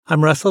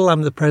I'm Russell.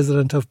 I'm the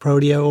president of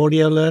ProDio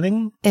Audio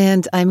Learning.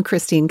 And I'm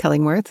Christine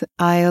Cullingworth.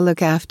 I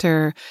look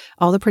after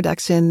all the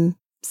production,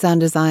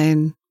 sound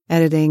design,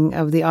 editing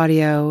of the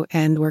audio,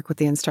 and work with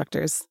the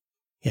instructors.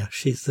 Yeah,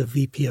 she's the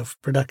VP of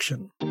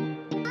production.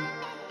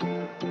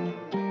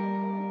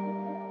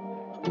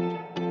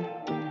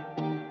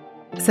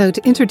 So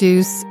to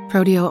introduce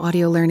ProDio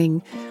Audio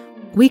Learning,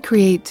 we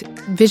create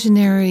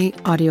visionary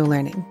audio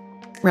learning.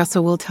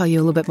 Russell will tell you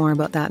a little bit more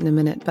about that in a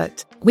minute,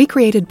 but we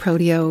created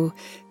ProDio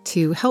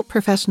to help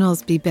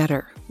professionals be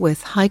better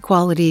with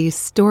high-quality,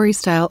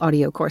 story-style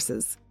audio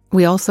courses.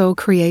 We also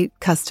create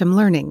custom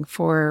learning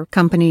for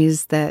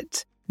companies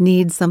that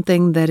need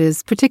something that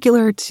is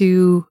particular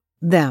to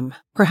them.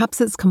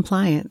 Perhaps it's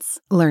compliance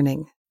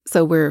learning.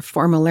 So we're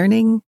formal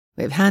learning,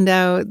 we have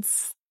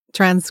handouts,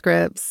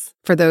 transcripts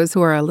for those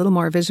who are a little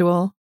more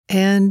visual,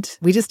 and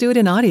we just do it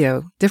in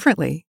audio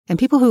differently. And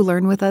people who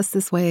learn with us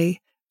this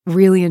way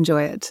really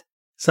enjoy it.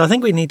 So I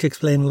think we need to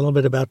explain a little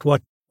bit about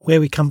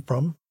where we come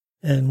from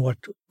and what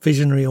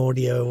visionary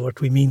audio,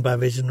 what we mean by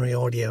visionary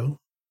audio.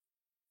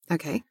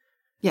 Okay.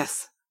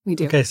 Yes, we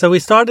do. Okay, so we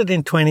started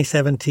in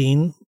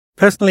 2017.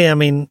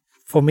 Personally,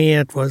 for me,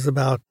 it was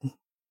about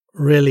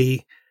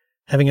really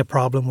having a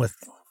problem with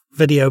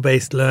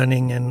video-based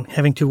learning and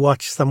having to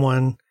watch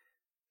someone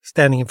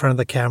standing in front of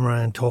the camera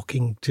and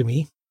talking to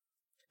me.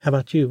 How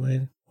about you?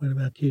 What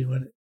about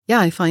you? Yeah,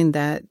 I find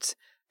that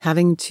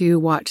having to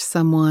watch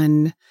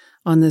someone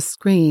on the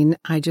screen,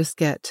 I just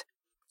get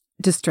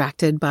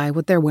distracted by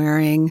what they're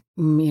wearing,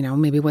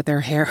 maybe what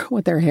their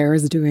hair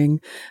is doing,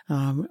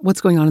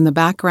 what's going on in the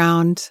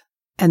background.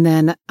 And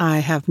then I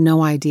have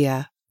no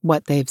idea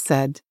what they've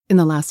said in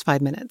the last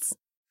 5 minutes.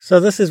 So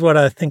this is what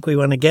I think we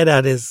want to get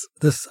at, is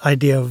this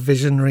idea of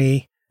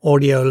visionary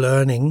audio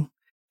learning.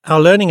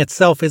 Our learning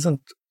itself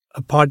isn't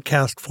a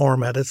podcast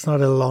format. It's not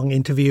a long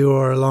interview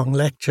or a long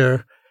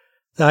lecture.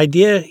 The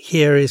idea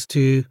here is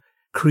to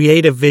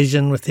create a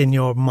vision within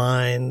your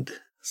mind.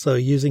 So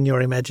using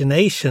your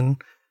imagination,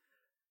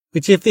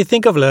 which if you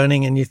think of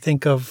learning and you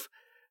think of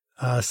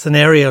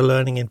scenario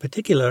learning in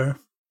particular,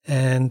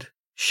 and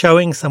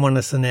showing someone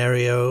a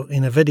scenario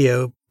in a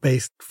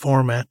video-based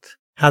format,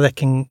 how that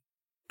can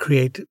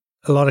create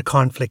a lot of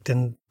conflict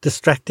and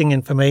distracting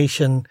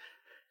information,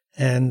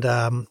 and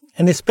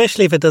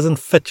especially if it doesn't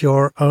fit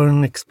your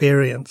own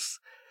experience.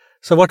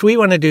 So what we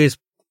want to do is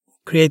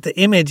create the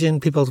image in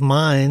people's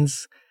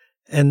minds,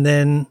 and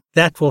then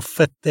that will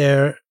fit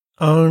their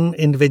own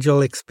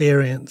individual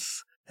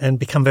experience and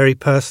become very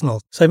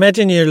personal. So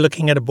imagine you're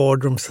looking at a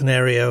boardroom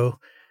scenario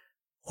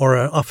or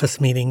an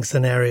office meeting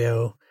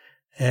scenario,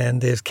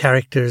 and there's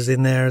characters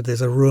in there,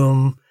 there's a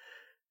room,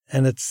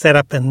 and it's set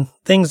up and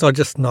things are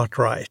just not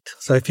right.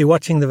 So if you're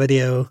watching the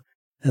video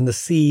and the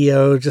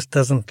CEO just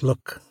doesn't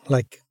look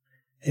like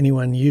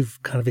anyone you've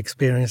kind of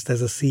experienced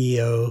as a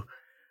CEO,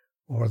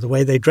 or the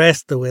way they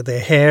dress, the way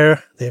their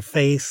hair, their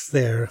face,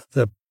 the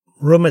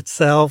room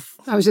itself.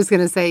 I was just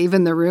going to say,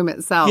 even the room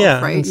itself,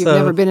 right? You've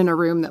never been in a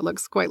room that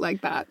looks quite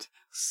like that.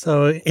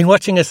 So in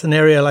watching a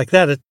scenario like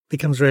that, it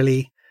becomes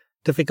really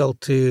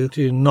difficult to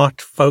not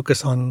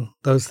focus on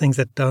those things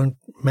that don't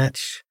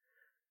match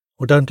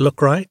or don't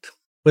look right.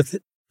 With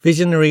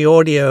visionary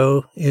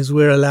audio is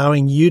we're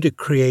allowing you to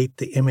create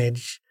the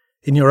image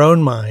in your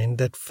own mind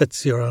that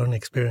fits your own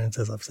experience,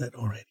 as I've said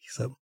already.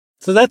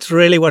 So that's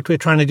really what we're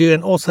trying to do,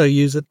 and also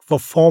use it for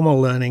formal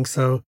learning.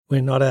 So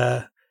we're not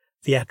a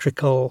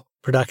theatrical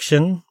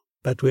production,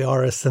 but we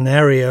are a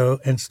scenario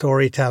and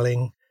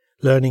storytelling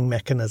learning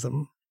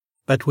mechanism.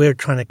 But we're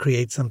trying to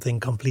create something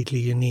completely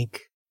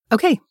unique.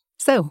 Okay,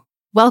 so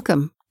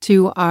welcome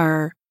to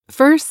our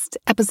first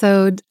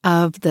episode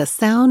of the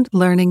Sound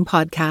Learning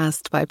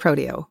Podcast by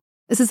ProDio.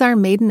 This is our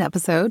maiden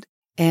episode,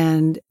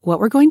 and what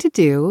we're going to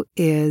do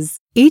is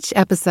each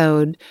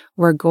episode,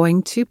 we're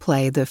going to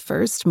play the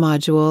first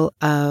module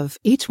of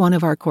each one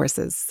of our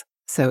courses.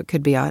 So it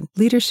could be on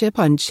leadership,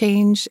 on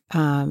change,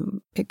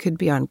 it could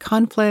be on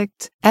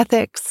conflict,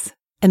 ethics,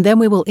 and then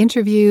we will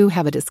interview,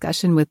 have a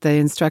discussion with the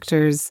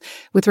instructors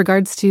with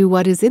regards to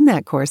what is in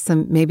that course,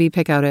 and maybe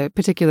pick out a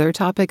particular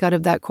topic out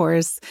of that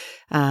course,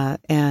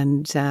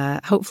 and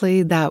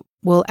hopefully that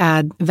will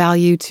add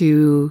value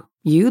to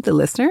you, the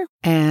listener,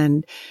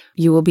 and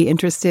you will be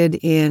interested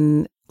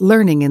in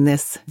learning in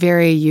this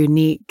very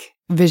unique,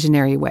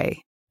 visionary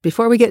way.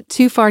 Before we get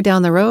too far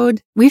down the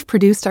road, we've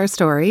produced our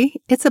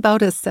story. It's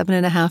about a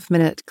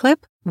 7.5-minute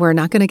clip. We're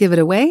not going to give it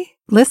away.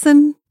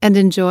 Listen and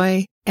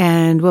enjoy,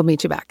 and we'll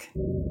meet you back.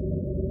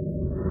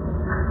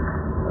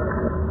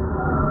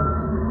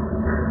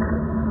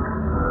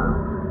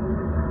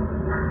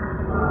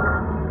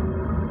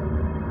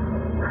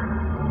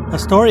 Our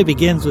story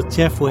begins with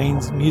Jeff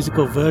Wayne's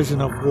musical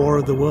version of War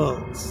of the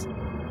Worlds.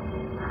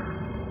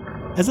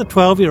 As a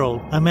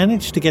 12-year-old, I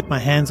managed to get my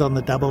hands on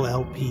the double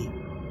LP.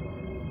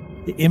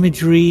 The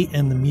imagery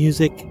and the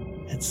music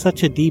had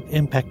such a deep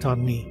impact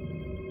on me.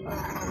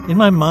 In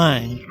my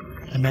mind,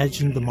 I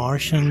imagined the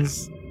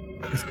Martians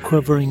with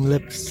quivering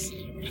lips,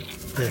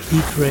 the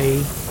heat ray,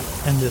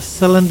 and the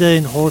cylinder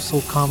in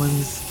Horsell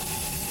Commons,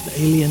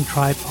 the alien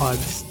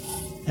tripods,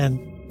 and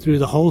through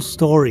the whole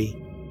story,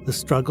 the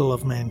struggle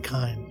of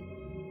mankind.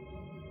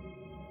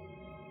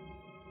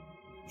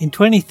 In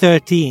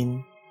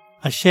 2013,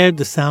 I shared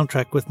the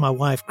soundtrack with my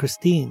wife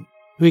Christine,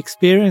 who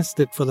experienced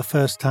it for the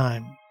first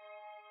time.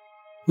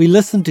 We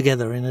listened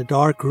together in a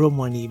dark room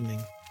one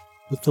evening,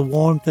 with the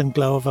warmth and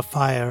glow of a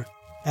fire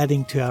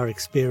adding to our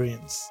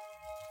experience.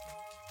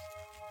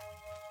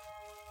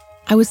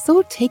 I was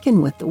so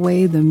taken with the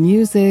way the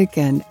music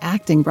and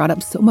acting brought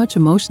up so much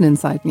emotion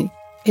inside me.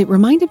 It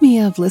reminded me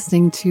of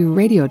listening to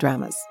radio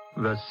dramas.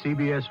 The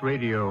CBS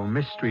Radio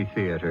Mystery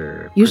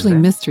Theater. Usually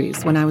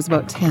mysteries when I was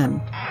about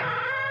 10.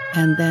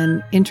 And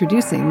then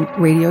introducing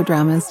radio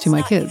dramas to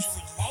my kids.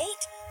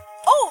 Late?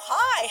 Oh,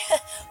 hi.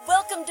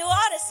 Welcome to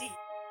Odyssey.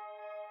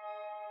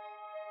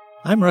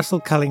 I'm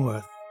Russell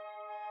Cullingworth.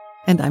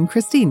 And I'm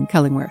Christine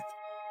Cullingworth.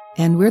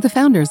 And we're the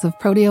founders of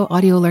ProDio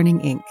Audio Learning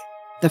Inc.,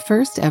 the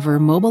first ever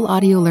mobile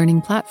audio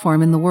learning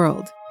platform in the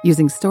world,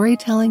 using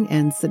storytelling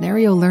and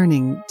scenario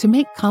learning to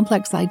make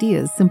complex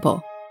ideas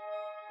simple.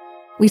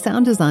 We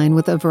sound design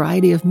with a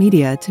variety of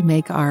media to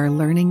make our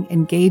learning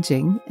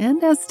engaging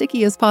and as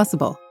sticky as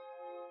possible.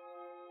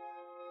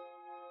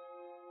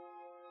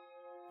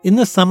 In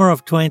the summer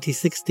of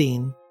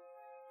 2016,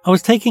 I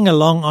was taking a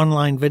long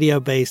online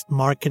video-based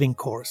marketing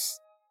course.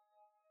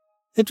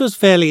 It was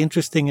fairly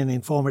interesting and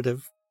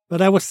informative,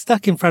 but I was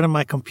stuck in front of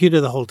my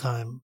computer the whole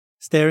time,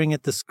 staring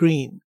at the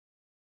screen.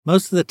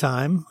 Most of the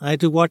time, I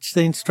had to watch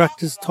the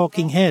instructor's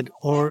talking head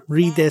or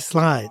read their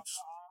slides.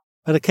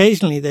 But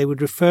occasionally they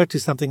would refer to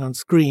something on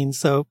screen,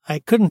 so I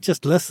couldn't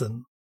just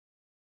listen.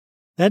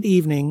 That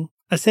evening,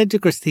 I said to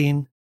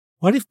Christine,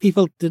 what if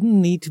people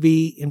didn't need to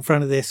be in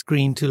front of their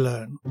screen to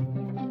learn?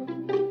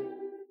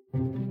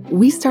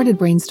 We started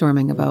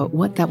brainstorming about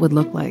what that would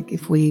look like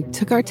if we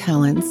took our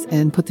talents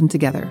and put them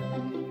together.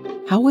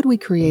 How would we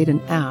create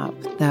an app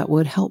that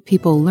would help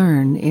people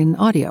learn in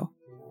audio?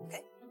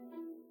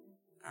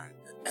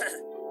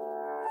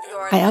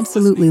 I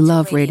absolutely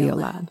love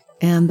Radiolab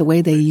and the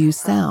way they use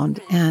sound,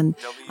 and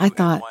I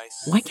thought,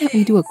 why can't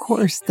we do a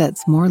course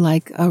that's more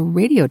like a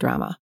radio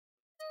drama?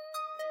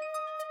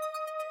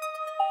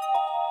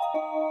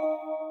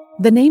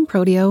 The name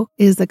ProDio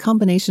is a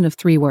combination of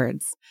 3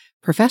 words: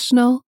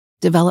 professional,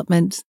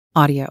 development,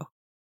 audio.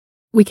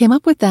 We came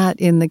up with that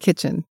in the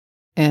kitchen,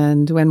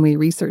 and when we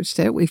researched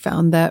it, we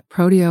found that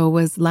ProDio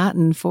was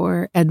Latin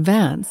for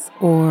advance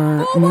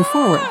or move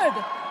forward.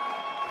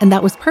 And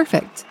that was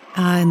perfect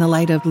in the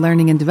light of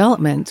learning and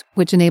development,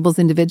 which enables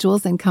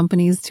individuals and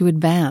companies to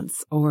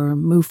advance or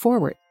move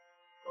forward.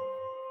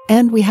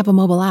 And we have a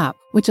mobile app,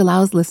 which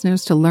allows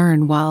listeners to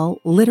learn while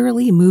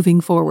literally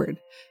moving forward,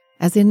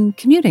 as in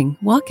commuting,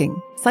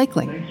 walking,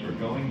 cycling. Thanks for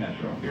going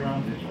Metro. You're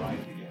on this ride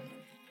again.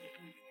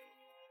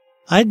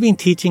 I'd been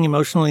teaching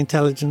emotional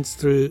intelligence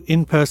through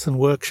in-person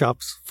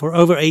workshops for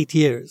over 8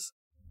 years.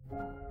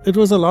 It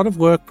was a lot of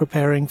work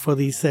preparing for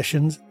these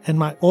sessions, and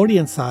my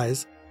audience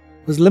size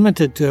was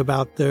limited to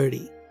about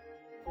 30.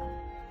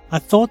 I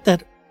thought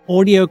that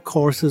audio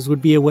courses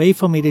would be a way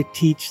for me to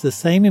teach the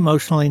same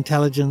emotional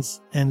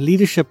intelligence and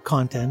leadership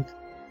content,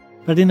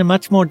 but in a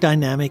much more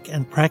dynamic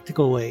and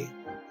practical way.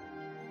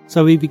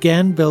 So we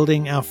began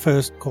building our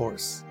first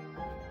course.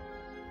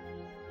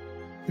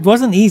 It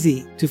wasn't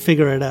easy to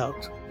figure it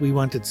out. We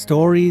wanted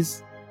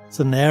stories,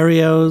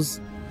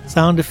 scenarios,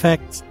 sound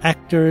effects,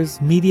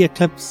 actors, media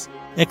clips,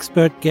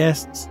 expert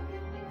guests,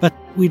 but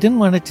we didn't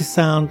want it to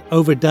sound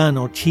overdone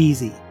or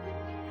cheesy.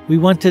 We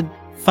wanted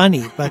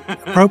funny, but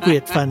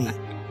appropriate funny,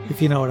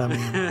 if you know what I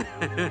mean.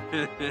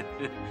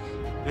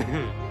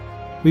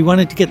 We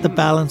wanted to get the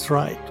balance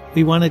right.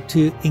 We wanted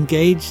to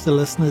engage the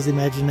listener's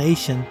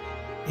imagination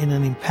in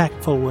an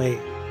impactful way,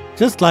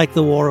 just like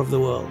the War of the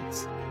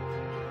Worlds.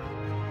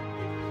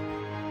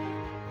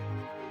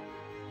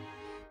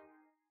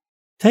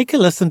 Take a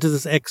listen to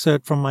this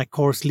excerpt from my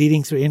course,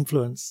 Leading Through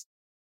Influence.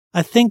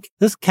 I think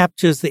this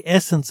captures the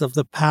essence of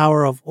the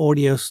power of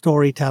audio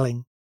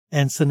storytelling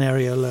and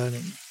scenario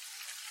learning.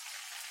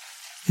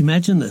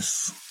 Imagine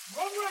this.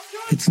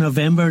 It's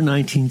November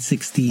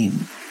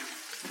 1916.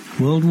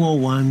 World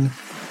War I,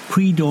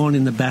 pre-dawn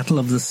in the Battle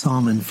of the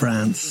Somme in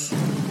France.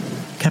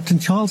 Captain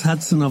Charles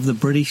Hudson of the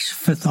British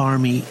 5th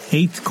Army,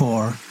 8th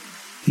Corps,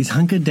 he's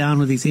hunkered down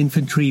with his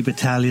infantry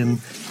battalion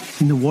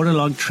in the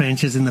waterlogged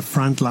trenches in the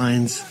front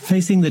lines,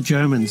 facing the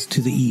Germans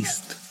to the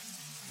east.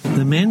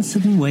 The men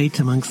sit and wait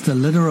amongst a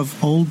litter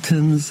of old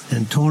tins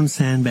and torn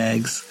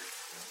sandbags,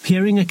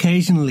 peering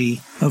occasionally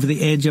over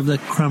the edge of the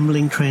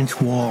crumbling trench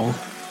wall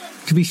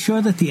to be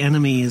sure that the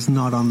enemy is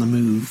not on the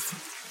move.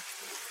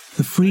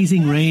 The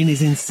freezing rain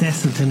is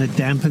incessant and it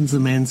dampens the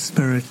men's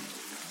spirit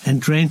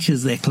and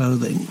drenches their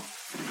clothing.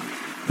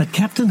 But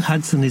Captain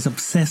Hudson is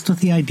obsessed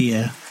with the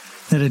idea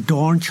that a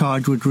dawn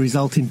charge would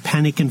result in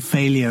panic and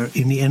failure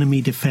in the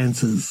enemy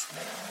defenses.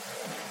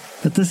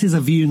 But this is a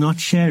view not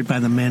shared by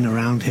the men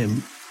around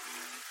him.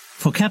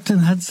 For Captain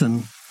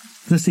Hudson,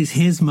 this is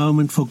his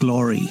moment for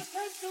glory.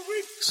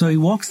 So he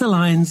walks the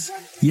lines,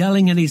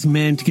 yelling at his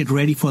men to get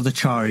ready for the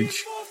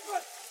charge.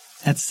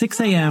 At 6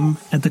 a.m.,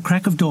 at the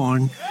crack of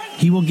dawn,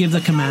 he will give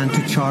the command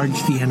to charge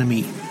the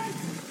enemy.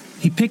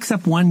 He picks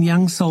up one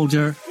young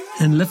soldier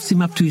and lifts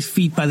him up to his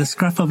feet by the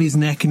scruff of his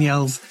neck and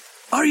yells,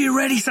 "Are you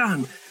ready,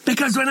 son?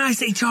 Because when I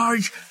say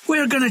charge,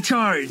 we're going to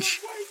charge."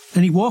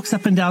 And he walks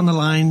up and down the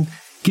line,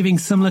 giving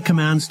similar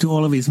commands to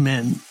all of his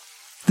men.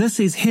 This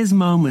is his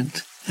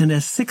moment, and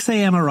as 6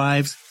 a.m.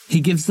 arrives, he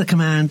gives the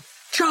command,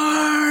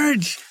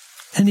 "Charge!"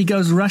 And he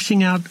goes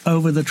rushing out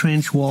over the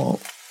trench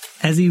wall.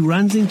 As he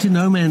runs into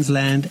no man's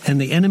land and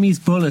the enemy's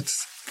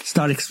bullets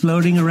start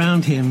exploding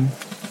around him,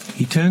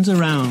 he turns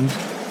around,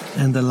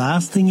 and the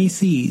last thing he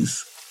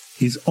sees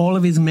is all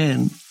of his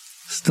men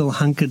still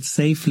hunkered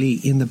safely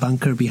in the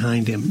bunker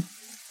behind him.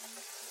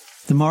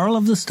 The moral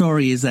of the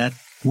story is that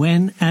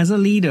when, as a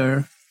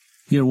leader,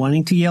 you're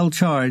wanting to yell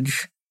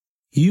charge,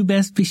 you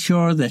best be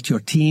sure that your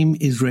team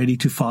is ready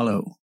to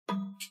follow.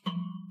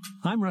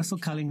 I'm Russell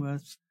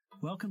Cullingworth.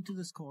 Welcome to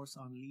this course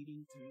on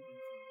leading through influence.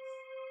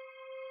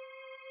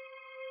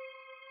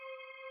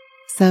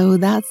 So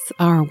that's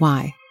our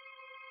why.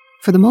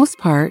 For the most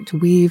part,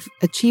 we've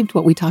achieved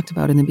what we talked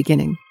about in the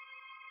beginning.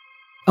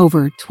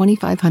 Over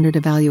 2,500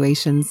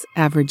 evaluations,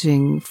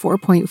 averaging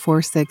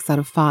 4.46 out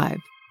of 5.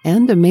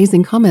 And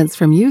amazing comments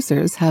from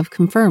users have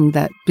confirmed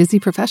that busy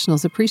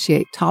professionals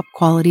appreciate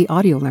top-quality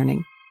audio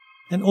learning.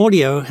 And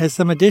audio has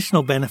some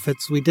additional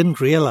benefits we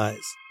didn't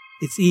realize.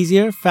 It's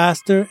easier,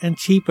 faster, and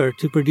cheaper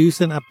to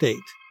produce and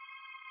update.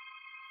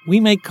 We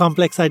make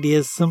complex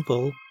ideas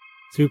simple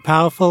through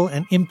powerful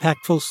and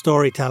impactful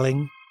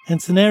storytelling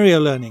and scenario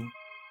learning.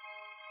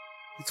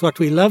 It's what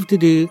we love to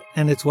do,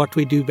 and it's what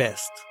we do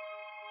best.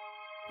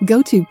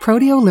 Go to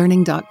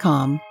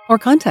ProDioLearning.com or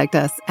contact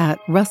us at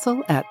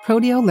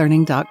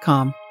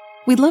russell@ProDioLearning.com.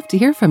 We'd love to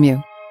hear from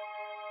you.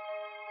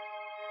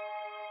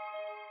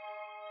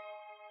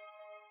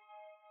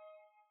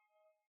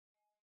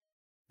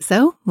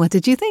 So, what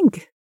did you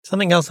think?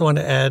 Something else I want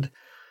to add,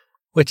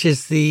 which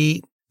is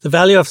the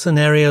value of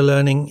scenario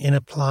learning in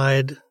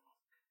applied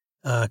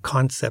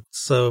concepts.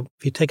 So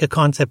if you take a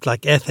concept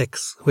like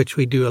ethics, which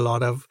we do a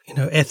lot of,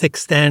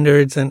 ethics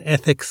standards and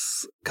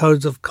ethics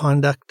codes of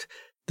conduct,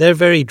 they're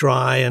very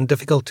dry and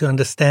difficult to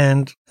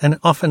understand. And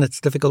often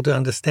it's difficult to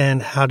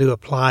understand how to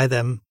apply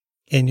them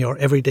in your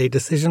everyday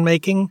decision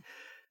making.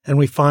 And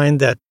we find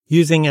that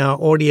using our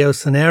audio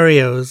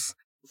scenarios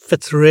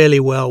fits really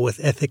well with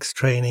ethics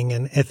training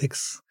and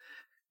ethics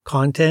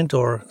content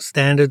or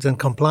standards and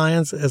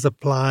compliance as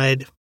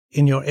applied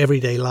in your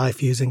everyday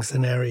life using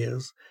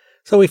scenarios.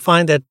 So we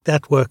find that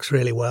that works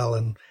really well,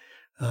 and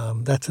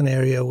that's an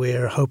area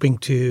we're hoping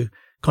to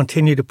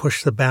continue to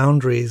push the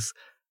boundaries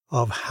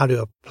of how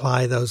to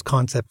apply those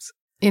concepts.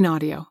 In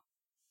audio.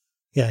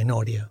 Yeah, in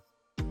audio.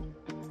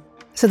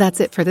 So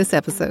that's it for this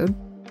episode.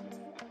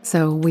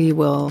 So we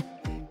will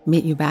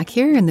meet you back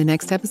here in the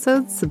next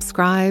episode.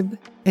 Subscribe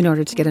in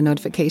order to get a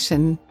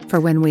notification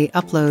for when we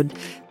upload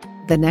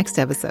the next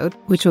episode,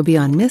 which will be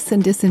on myths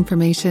and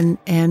disinformation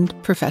and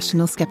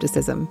professional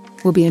skepticism.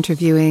 We'll be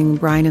interviewing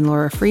Brian and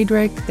Laura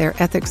Friedrich. They're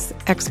ethics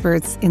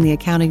experts in the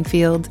accounting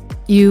field.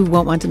 You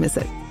won't want to miss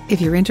it.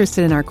 If you're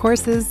interested in our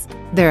courses,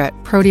 they're at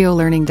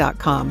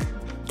ProDioLearning.com.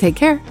 Take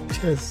care.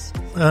 Cheers.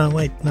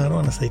 Wait, no, I don't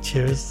want to say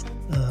cheers.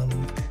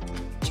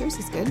 Cheers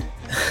is good.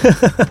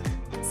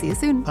 See you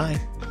soon. Bye.